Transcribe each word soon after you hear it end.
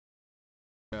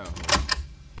Yeah.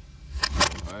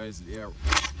 Yeah.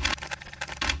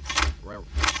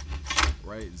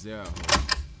 Right there.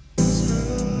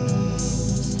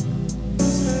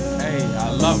 Hey,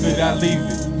 I love it, I leave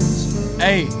it.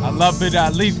 Hey, I love it, I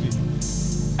leave it.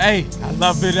 Hey, I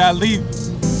love it, I leave it.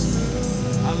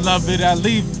 I love it, I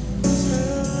leave it.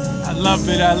 I love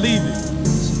it, I leave it.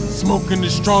 Smoking the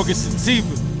strongest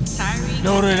sativa.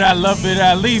 Know that I love it,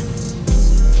 I leave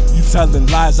it. You telling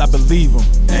lies, I believe them.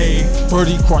 Ayy,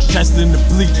 birdie cross-chest in the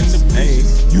bleachers. Ayy,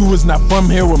 you was not from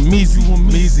here with Meezy.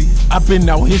 I been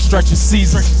out here stretching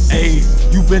seasons. Ayy,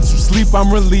 you been to sleep,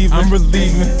 I'm relieving.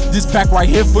 This pack right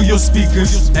here for your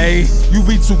speakers. Ayy, you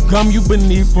be too gum, you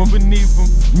beneath them.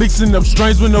 Mixing up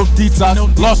strains with no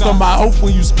detox. Lost on my hope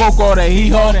when you spoke all that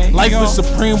hee-haw. Life is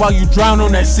supreme while you drown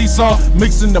on that seesaw.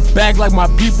 Mixing the bag like my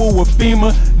people with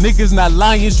FEMA. Niggas not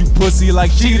lions, you pussy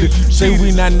like cheaters. Say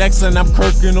we not next and I'm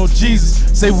kirking on Jesus.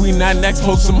 Say we not next,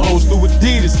 post some hoes through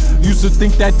Adidas. Used to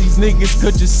think that these niggas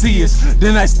could just see us.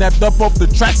 Then I snapped up off the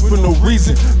tracks for no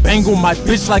reason. Bang on my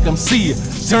bitch like I'm Sia.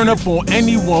 Turn up on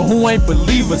anyone who ain't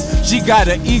believe us. She got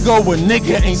an ego a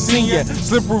nigga ain't seen yet.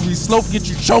 Slippery slope get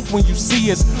you choked when you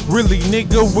see us. Really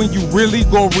nigga when you really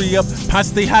gon' re-up. Pine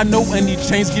stay high, no any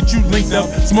chains get you linked up.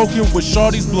 Smoking with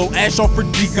shorties, blow ash off for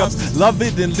D-cups. Love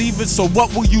it and leave it, so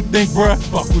what will you think, bruh?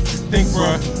 Fuck what you think,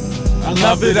 bruh. I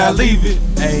love it, I leave it.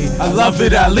 Ayy, I love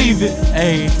it, I leave it.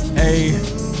 Ayy, ayy.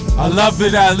 I love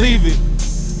it, I leave it.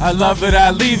 I love it, I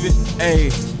leave it.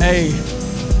 Ayy,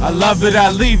 ayy. I love it,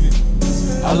 I leave it.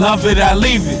 I love it, I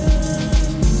leave it.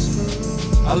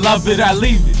 I love it, I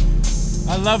leave it.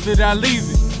 I love it, I leave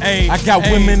it. Ay, I got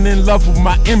women in love with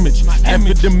my image.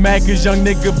 After the maggots, young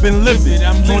nigga been living.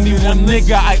 I'm 21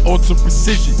 nigga, I alter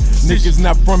precision. Niggas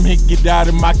not from here, get out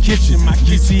of my kitchen.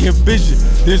 You see here vision,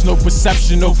 there's no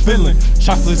perception, no feeling.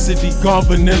 Chocolate City gone,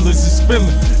 vanillas is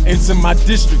spilling into my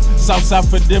district. Southside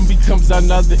for them becomes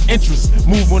another interest.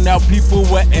 Moving out people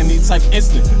with any type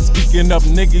instant. Speaking up,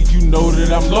 nigga, you know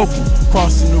that I'm local.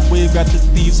 Crossing the wave, got the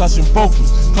thieves hushing vocals.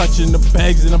 Clutching the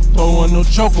bags and I'm throwing no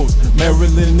chocos.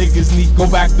 Maryland niggas need go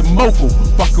back to Moco.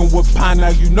 Fucking with Pine, now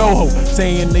you know ho.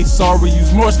 Saying they sorry,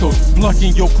 use Morse code.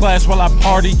 Blunking your class while I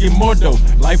party, get more dough.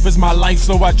 Life is my life,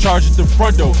 so I charge it the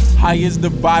front door. High is the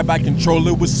vibe, I control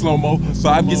it with slow-mo.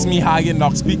 Vibe gets me high and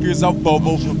knock speakers out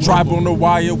Volvo. Tribe on the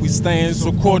wire, we staying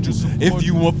so cordial. If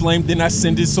you want flame, then I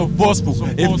send it so forceful.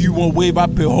 If you want wave, I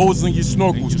put holes in your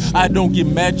snorkels. I don't get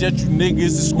mad, yet you niggas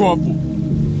is scornful.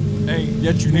 Hey,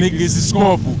 yet you niggas is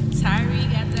scornful.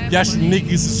 Yet you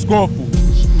niggas is scornful.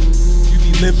 You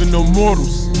be living on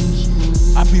mortals.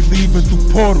 I be leaving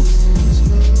through portals.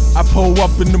 I pull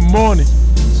up in the morning.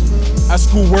 I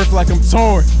school work like I'm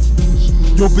torn.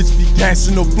 Your bitch be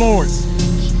gassing no Florence.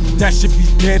 That shit be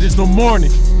dead as no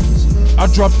morning. I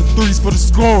drop the threes for the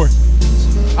scoring.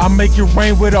 I make it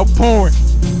rain without pouring.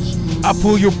 I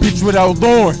pull your bitch without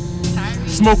luring.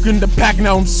 Smoking the pack,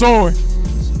 now I'm soaring.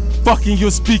 Fucking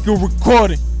your speaker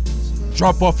recording.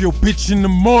 Drop off your bitch in the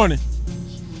morning.